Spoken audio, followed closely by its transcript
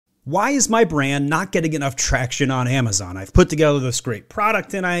Why is my brand not getting enough traction on Amazon? I've put together this great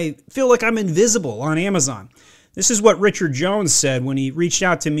product and I feel like I'm invisible on Amazon. This is what Richard Jones said when he reached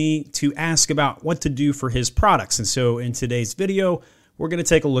out to me to ask about what to do for his products. And so in today's video, we're going to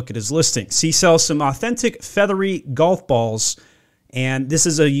take a look at his listings. He sells some authentic feathery golf balls, and this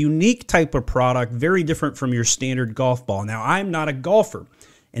is a unique type of product, very different from your standard golf ball. Now, I'm not a golfer,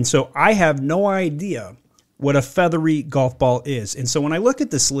 and so I have no idea what a feathery golf ball is. And so when I look at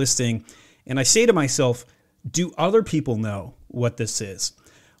this listing and I say to myself, do other people know what this is?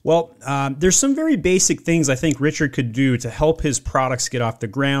 Well, there's some very basic things I think Richard could do to help his products get off the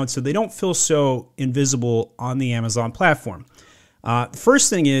ground so they don't feel so invisible on the Amazon platform.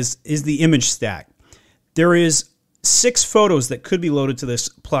 First thing is the image stack. There is 6 photos that could be loaded to this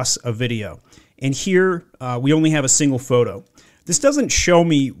plus a video. And here we only have a single photo. This doesn't show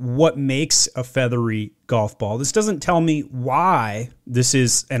me what makes a feathery golf ball. This doesn't tell me why this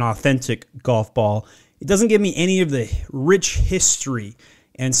is an authentic golf ball. It doesn't give me any of the rich history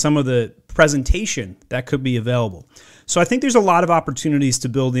and some of the presentation that could be available. So I think there's a lot of opportunities to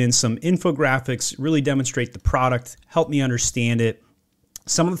build in some infographics, really demonstrate the product, help me understand it.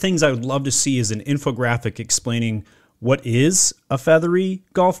 Some of the things I would love to see is an infographic explaining what is a feathery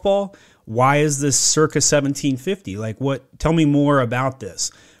golf ball. Why is this circa 1750? Tell me more about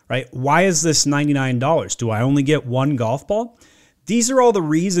this, right? Why is this $99? Do I only get one golf ball? These are all the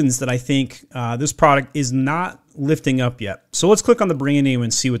reasons that I think this product is not lifting up yet. So let's click on the brand name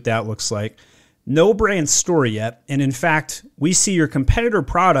and see what that looks like. No brand story yet. And in fact, we see your competitor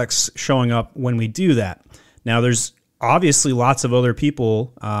products showing up when we do that. Now, there's obviously lots of other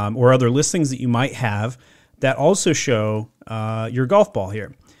people or other listings that you might have that also show your golf ball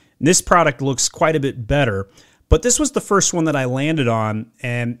here. This product looks quite a bit better, but this was the first one that I landed on,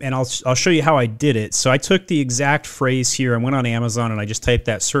 and I'll show you how I did it. So I took the exact phrase here, I went on Amazon, and I just typed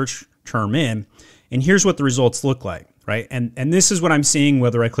that search term in, and here's what the results look like, right? And this is what I'm seeing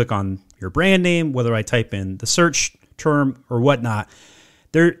whether I click on your brand name, whether I type in the search term or whatnot.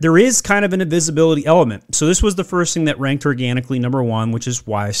 There is kind of an invisibility element. So this was the first thing that ranked organically number 1, which is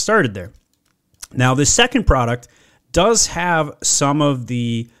why I started there. Now, this second product does have some of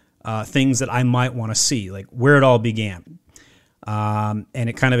the things that I might want to see, like where it all began. And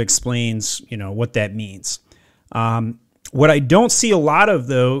it kind of explains, what that means. What I don't see a lot of,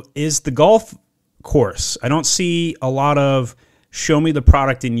 though, is the golf course. I don't see a lot of show me the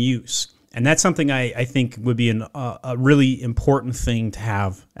product in use. And that's something I think would be a really important thing to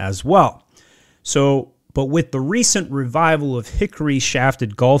have as well. But with the recent revival of hickory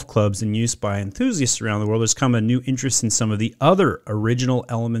shafted golf clubs in use by enthusiasts around the world, there's come a new interest in some of the other original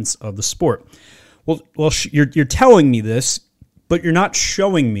elements of the sport. Well, you're telling me this, but you're not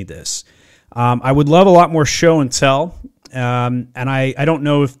showing me this. I would love a lot more show and tell, and I don't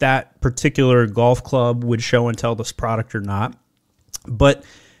know if that particular golf club would show and tell this product or not, but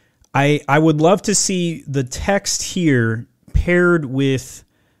I would love to see the text here paired with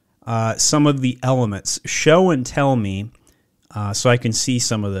some of the elements. Show and tell me so I can see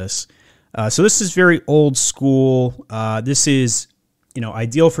some of this. So this is very old school. This is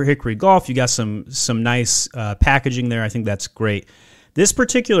ideal for hickory golf. You got some nice packaging there. I think that's great. This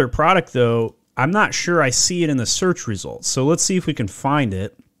particular product, though, I'm not sure I see it in the search results. So let's see if we can find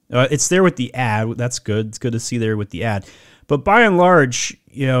it. It's there with the ad. That's good. It's good to see there with the ad. But by and large,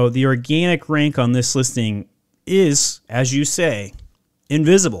 the organic rank on this listing is, as you say,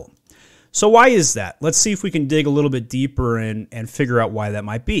 invisible. So why is that? Let's see if we can dig a little bit deeper and figure out why that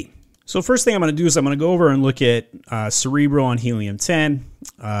might be. So first thing I'm going to do is I'm going to go over and look at Cerebro on Helium 10.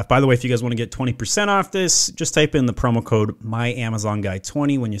 By the way, if you guys want to get 20% off this, just type in the promo code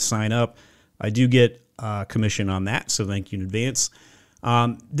MyAmazonGuy20 when you sign up. I do get commission on that, so thank you in advance.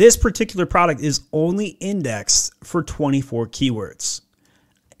 This particular product is only indexed for 24 keywords.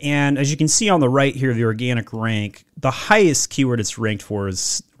 And as you can see on the right here, the organic rank, the highest keyword it's ranked for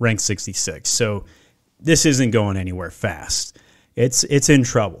is rank 66. So this isn't going anywhere fast. It's in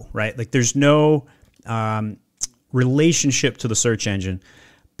trouble, right? There's no relationship to the search engine.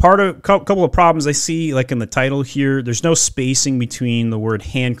 Couple of problems I see, in the title here, there's no spacing between the word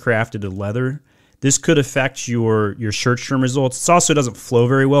handcrafted and leather. This could affect your search term results. It also doesn't flow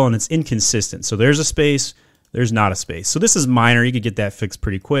very well, and it's inconsistent. So there's a space. There's not a space. So this is minor. You could get that fixed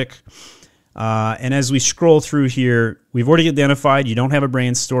pretty quick. And as we scroll through here, we've already identified you don't have a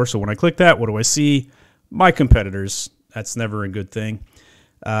brand store. So when I click that, what do I see? My competitors. That's never a good thing.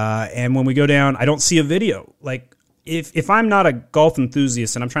 And when we go down, I don't see a video. If I'm not a golf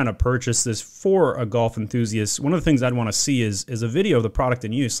enthusiast and I'm trying to purchase this for a golf enthusiast, one of the things I'd want to see is a video of the product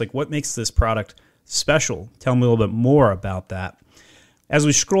in use. What makes this product special? Tell me a little bit more about that. As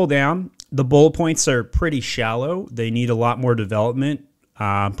we scroll down, the bullet points are pretty shallow. They need a lot more development.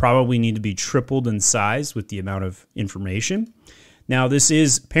 Probably need to be tripled in size with the amount of information. Now, this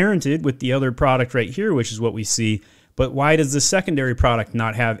is parented with the other product right here, which is what we see. But why does the secondary product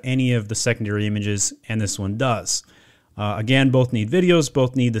not have any of the secondary images, and this one does? Again, both need videos,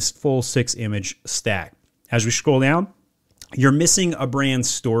 both need this full 6-image stack. As we scroll down, you're missing a brand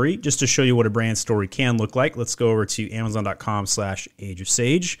story. Just to show you what a brand story can look like, let's go over to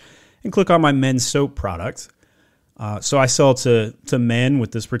amazon.com/ageofsage and click on my men's soap product. So I sell to men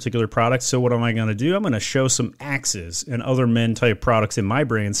with this particular product. So what am I going to do? I'm going to show some axes and other men type products in my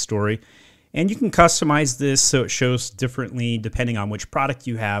brand story. And you can customize this so it shows differently depending on which product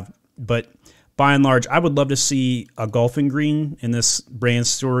you have. But by and large, I would love to see a golfing green in this brand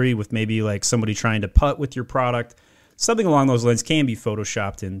story with maybe like somebody trying to putt with your product. Something along those lines can be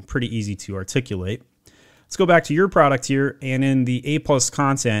photoshopped and pretty easy to articulate. Let's go back to your product here. And in the A+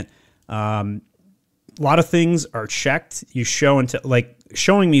 content, a lot of things are checked. You show into like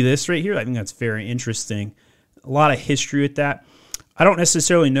showing me this right here. I think that's very interesting. A lot of history with that. I don't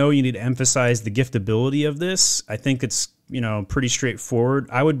necessarily know you need to emphasize the giftability of this. I think it's, pretty straightforward.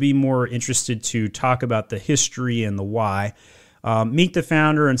 I would be more interested to talk about the history and the why. Meet the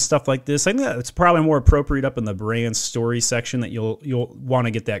founder and stuff like this. I think that it's probably more appropriate up in the brand story section that you'll want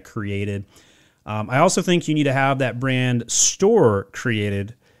to get that created. I also think you need to have that brand store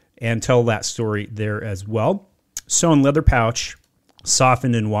created and tell that story there as well. Sewn leather pouch,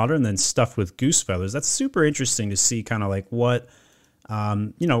 softened in water, and then stuffed with goose feathers. That's super interesting to see kind of like what,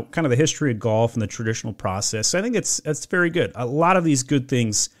 kind of the history of golf and the traditional process. So I think it's very good. A lot of these good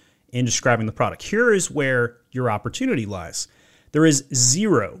things in describing the product. Here is where your opportunity lies. There is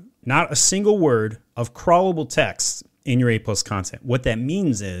zero, not a single word of crawlable text in your A+ content. What that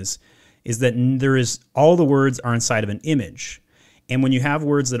means is that all the words are inside of an image. And when you have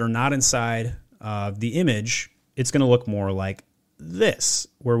words that are not inside the image, it's going to look more like this,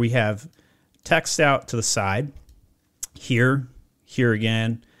 where we have text out to the side, here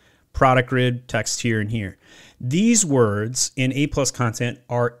again, product grid, text here and here. These words in A+ content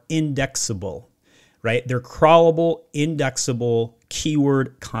are indexable, right? They're crawlable, indexable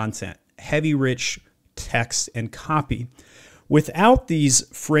keyword content, heavy, rich text and copy. Without these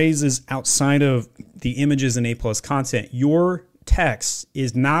phrases outside of the images in A+ content, your text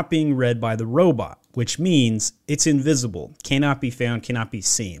is not being read by the robot, which means it's invisible, cannot be found, cannot be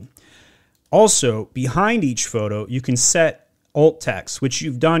seen. Also, behind each photo, you can set alt text, which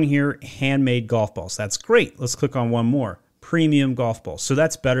you've done here, handmade golf balls. That's great. Let's click on one more, premium golf balls. So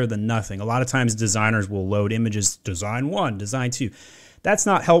that's better than nothing. A lot of times designers will load images, design 1, design 2. That's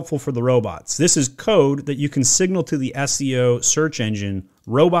not helpful for the robots. This is code that you can signal to the SEO search engine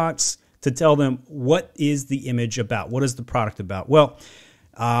robots to tell them what is the image about, what is the product about. Well,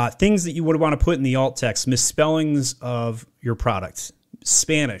 things that you would want to put in the alt text, misspellings of your product,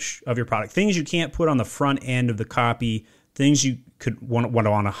 Spanish of your product, things you can't put on the front end of the copy, things you could want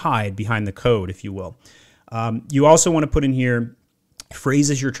to hide behind the code, if you will. You also want to put in here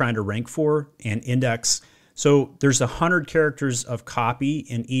phrases you're trying to rank for and index. So there's 100 characters of copy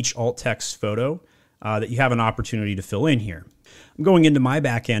in each alt text photo that you have an opportunity to fill in here. I'm going into my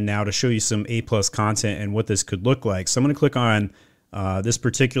back end now to show you some A+ content and what this could look like. So I'm going to click on this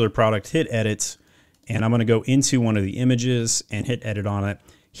particular product, hit edit, and I'm going to go into one of the images and hit edit on it.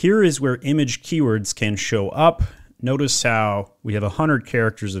 Here is where image keywords can show up. Notice how we have 100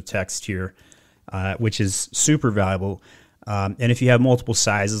 characters of text here, which is super valuable. And if you have multiple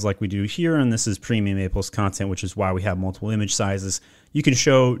sizes like we do here, and this is premium A+ content, which is why we have multiple image sizes, you can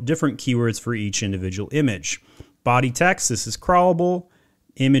show different keywords for each individual image. Body text, this is crawlable.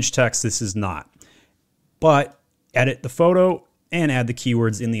 Image text, this is not. But edit the photo and add the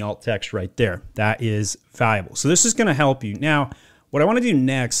keywords in the alt text right there. That is valuable. So this is going to help you. Now, what I want to do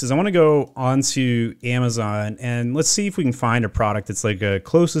next is I want to go onto Amazon and let's see if we can find a product that's like a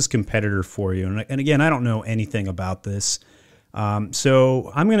closest competitor for you. And again, I don't know anything about this.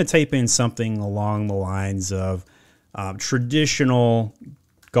 So I'm going to type in something along the lines of traditional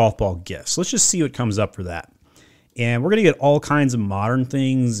golf ball gifts. Let's just see what comes up for that. And we're going to get all kinds of modern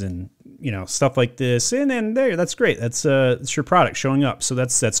things and stuff like this. And then there, that's great. That's your product showing up. So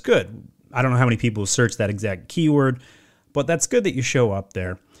that's good. I don't know how many people search that exact keyword, but that's good that you show up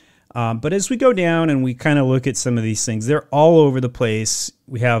there. But as we go down and we kind of look at some of these things, they're all over the place.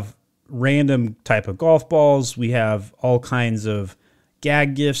 We have random type of golf balls. We have all kinds of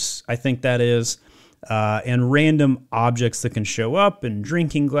gag gifts, I think that is, and random objects that can show up and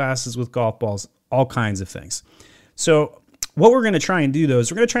drinking glasses with golf balls, all kinds of things. So what we're going to try and do, though,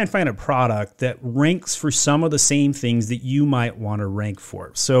 is we're going to try and find a product that ranks for some of the same things that you might want to rank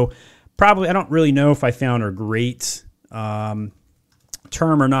for. So probably, I don't really know if I found a great term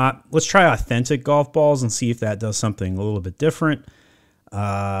or not. Let's try authentic golf balls and see if that does something a little bit different.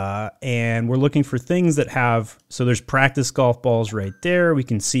 And we're looking for things that have, so there's practice golf balls right there. We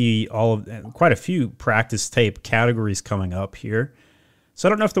can see quite a few practice type categories coming up here. So I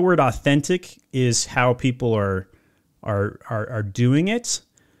don't know if the word authentic is how people are doing it.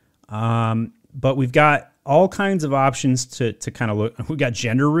 But we've got all kinds of options to kind of look. We've got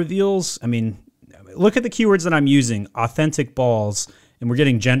gender reveals. I mean, look at the keywords that I'm using, authentic balls, and we're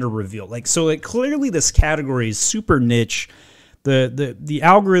getting gender reveal. So clearly this category is super niche. The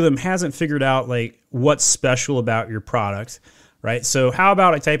algorithm hasn't figured out what's special about your product, right? So how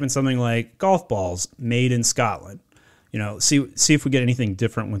about I type in something like golf balls made in Scotland? See if we get anything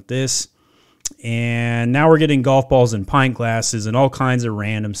different with this. And now we're getting golf balls in pint glasses and all kinds of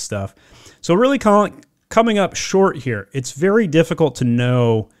random stuff. So really coming up short here. It's very difficult to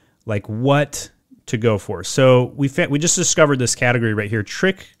know what to go for. So we just discovered this category right here,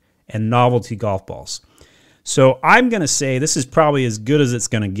 trick and novelty golf balls. So I'm going to say this is probably as good as it's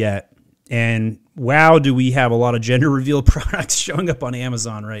going to get. And wow, do we have a lot of gender reveal products showing up on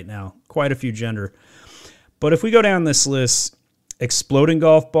Amazon right now. Quite a few gender. But if we go down this list, exploding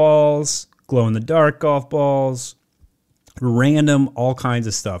golf balls, glow-in-the-dark golf balls, random, all kinds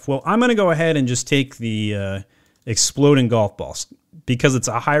of stuff. Well, I'm going to go ahead and just take the exploding golf balls because it's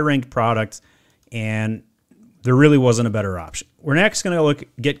a high-ranked product and there really wasn't a better option. We're next going to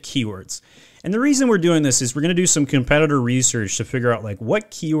get keywords. And the reason we're doing this is we're going to do some competitor research to figure out what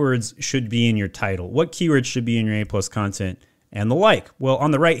keywords should be in your title, what keywords should be in your A+ content, and the like. Well,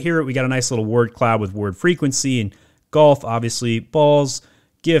 on the right here, we got a nice little word cloud with word frequency and golf, obviously, balls,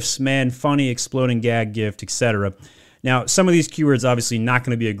 gifts, men, funny, exploding gag, gift, etc. Now, some of these keywords obviously not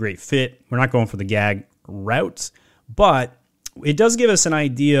going to be a great fit. We're not going for the gag route, but it does give us an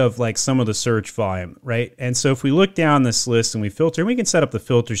idea of some of the search volume, right? And so if we look down this list and we filter, and we can set up the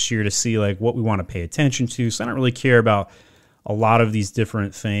filters here to see what we want to pay attention to. So I don't really care about a lot of these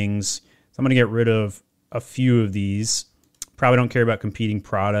different things. So I'm going to get rid of a few of these. Probably don't care about competing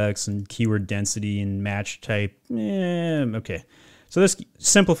products and keyword density and match type. Okay. So this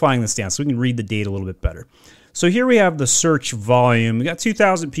simplifying this down so we can read the data a little bit better. So here we have the search volume. We got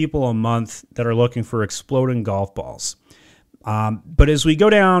 2,000 people a month that are looking for exploding golf balls. But as we go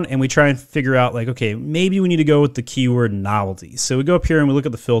down and we try and figure out okay, maybe we need to go with the keyword novelty. So we go up here and we look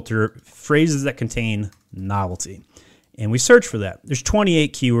at the filter, phrases that contain novelty. And we search for that. There's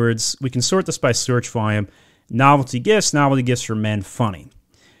 28 keywords. We can sort this by search volume. Novelty gifts for men, funny.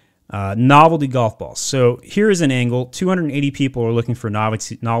 Novelty golf balls. So here is an angle. 280 people are looking for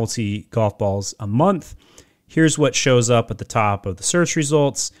novelty golf balls a month. Here's what shows up at the top of the search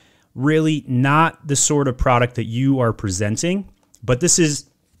results. Really not the sort of product that you are presenting, but this is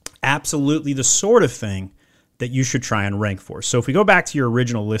absolutely the sort of thing that you should try and rank for. So if we go back to your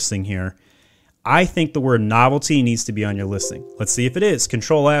original listing here, I think the word novelty needs to be on your listing. Let's see if it is.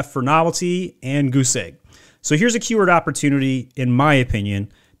 Control F for novelty and goose egg. So here's a keyword opportunity, in my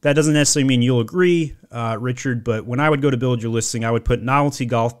opinion. That doesn't necessarily mean you'll agree, Richard, but when I would go to build your listing, I would put novelty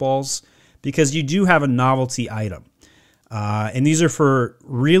golf balls because you do have a novelty item. And these are for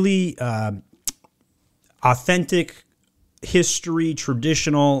really authentic history,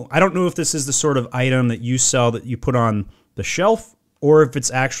 traditional. I don't know if this is the sort of item that you sell that you put on the shelf or if it's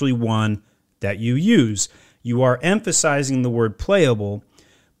actually one that you use. You are emphasizing the word playable,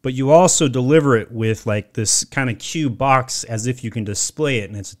 but you also deliver it with this kind of cube box as if you can display it,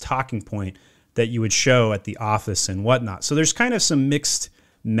 and it's a talking point that you would show at the office and whatnot. So there's kind of some mixed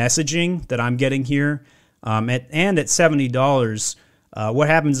messaging that I'm getting here. And at $70, what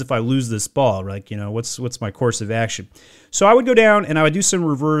happens if I lose this ball? What's my course of action? So I would go down and I would do some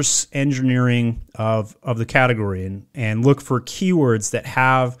reverse engineering of the category and look for keywords that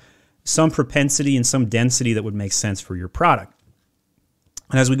have some propensity and some density that would make sense for your product.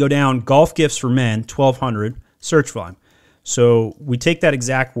 And as we go down, golf gifts for men, 1,200, search volume. So we take that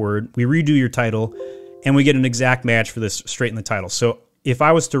exact word, we redo your title, and we get an exact match for this straight in the title. So if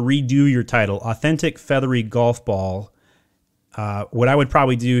I was to redo your title, authentic feathery golf ball, what I would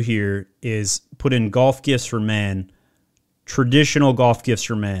probably do here is put in golf gifts for men, traditional golf gifts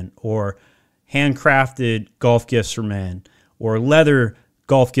for men, or handcrafted golf gifts for men, or leather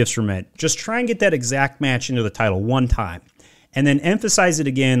golf gifts for men. Just try and get that exact match into the title one time. And then emphasize it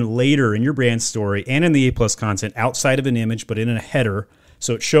again later in your brand story and in the A+ content outside of an image, but in a header,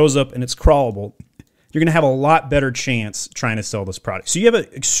 so it shows up and it's crawlable. you're going to have a lot better chance trying to sell this product. So you have an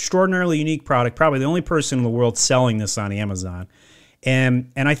extraordinarily unique product, probably the only person in the world selling this on Amazon.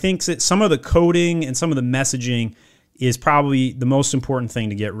 And I think that some of the coding and some of the messaging is probably the most important thing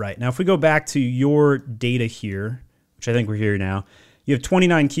to get right. Now, if we go back to your data here, which I think we're here now, you have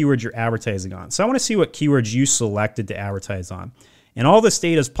 29 keywords you're advertising on. So I want to see what keywords you selected to advertise on. And all this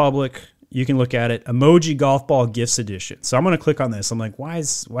data is public. You can look at it. Emoji golf ball gifts edition. So I'm going to click on this. I'm like, why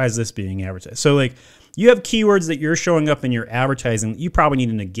is this being advertised? So like, you have keywords that you're showing up in your advertising that you probably need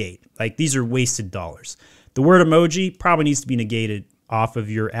to negate. Like, these are wasted dollars. The word emoji probably needs to be negated off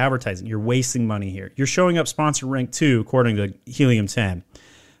of your advertising. You're wasting money here. You're showing up sponsor rank 2 according to Helium 10.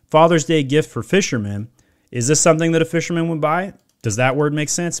 Father's Day gift for fishermen. Is this something that a fisherman would buy? Does that word make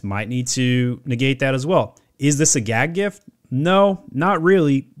sense? Might need to negate that as well. Is this a gag gift? No, not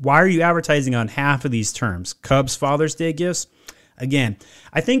really. Why are you advertising on half of these terms? Cubs Father's Day gifts? Again,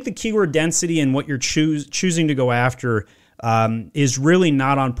 I think the keyword density and what you're choosing to go after is really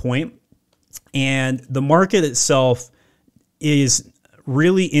not on point. And the market itself is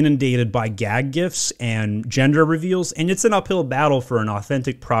really inundated by gag gifts and gender reveals, and it's an uphill battle for an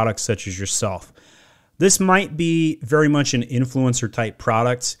authentic product such as yourself. This might be very much an influencer type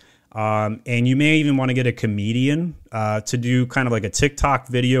product, and you may even want to get a comedian to do kind of like a TikTok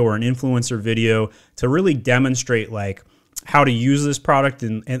video or an influencer video to really demonstrate like how to use this product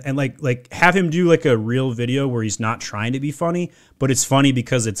and like have him do like a real video where he's not trying to be funny, but it's funny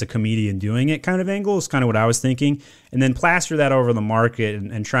because it's a comedian doing it kind of angle is kind of what I was thinking. And then plaster that over the market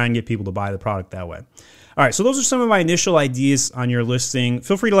and try and get people to buy the product that way. All right, so those are some of my initial ideas on your listing.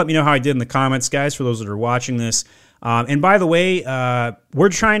 Feel free to let me know how I did in the comments, guys, for those that are watching this. And by the way, we're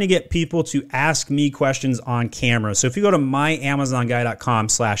trying to get people to ask me questions on camera. So if you go to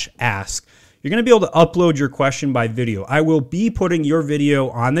myamazonguy.com/ask, you're going to be able to upload your question by video. I will be putting your video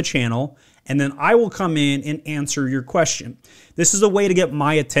on the channel, and then I will come in and answer your question. This is a way to get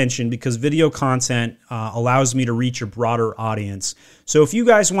my attention because video content allows me to reach a broader audience. So if you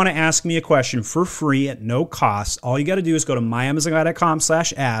guys want to ask me a question for free at no cost, all you got to do is go to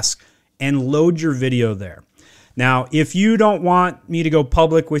myamazonguy.com/ask and load your video there. Now, if you don't want me to go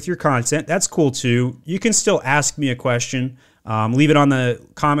public with your content, that's cool too. You can still ask me a question. Leave it on the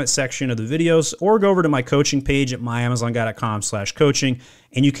comment section of the videos or go over to my coaching page at myamazonguy.com/coaching,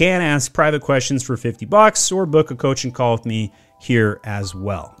 and you can ask private questions for $50 or book a coaching call with me here as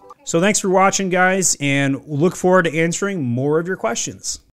well. So thanks for watching, guys, and look forward to answering more of your questions.